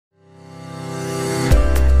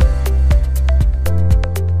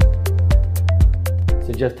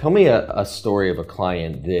Jeff, tell me a story of a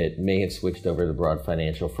client that may have switched over to Broad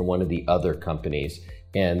Financial from one of the other companies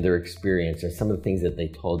and their experience or some of the things that they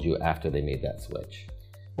told you after they made that switch.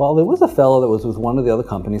 Well, there was a fellow that was with one of the other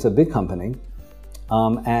companies, a big company,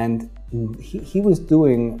 and he was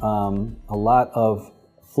doing a lot of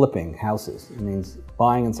flipping houses. It means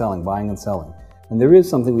buying and selling, buying and selling. And there is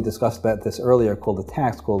something we discussed about this earlier called a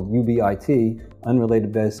tax called UBIT,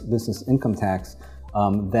 Unrelated Business Income Tax,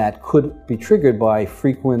 that could be triggered by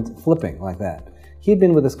frequent flipping like that. He had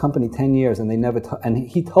been with this company 10 years and they never, and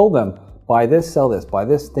he told them, buy this, sell this, buy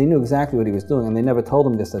this. They knew exactly what he was doing and they never told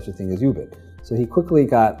him there's such a thing as UBIT. So he quickly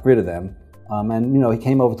got rid of them. And he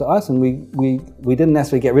came over to us and we didn't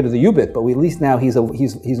necessarily get rid of the UBIT, but at least now he's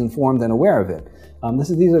informed and aware of it.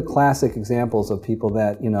 These are classic examples of people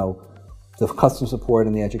that, the customer support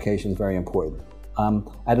and the education is very important. I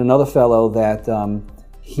had another fellow that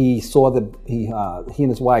he and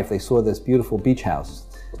his wife, they saw this beautiful beach house,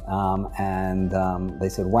 and they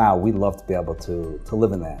said, wow, we'd love to be able to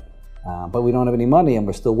live in that. But we don't have any money and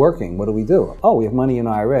we're still working. What do we do? Oh, we have money in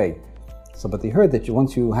IRA. But they heard that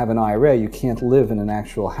once you have an IRA, you can't live in an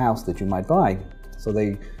actual house that you might buy. So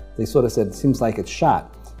they sort of said, it seems like it's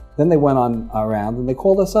shot. Then they went on around and they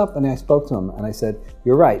called us up and I spoke to them and I said,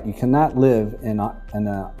 you're right, you cannot live in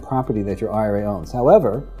a property that your IRA owns.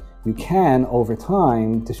 However, you can over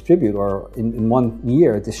time distribute, or in 1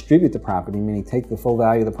 year distribute the property, meaning take the full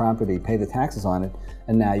value of the property, pay the taxes on it,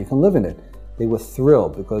 and now you can live in it. They were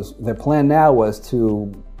thrilled because their plan now was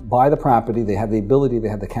to buy the property. They had the ability, they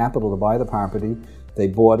had the capital to buy the property. They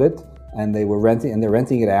bought it and they were renting, and they're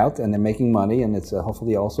renting it out and they're making money, and it's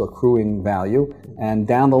hopefully also accruing value. And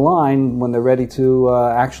down the line, when they're ready to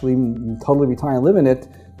actually totally retire and live in it,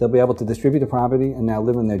 they'll be able to distribute the property and now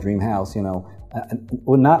live in their dream house.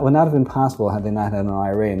 Would not have been possible had they not had an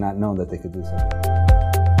IRA and not known that they could do so.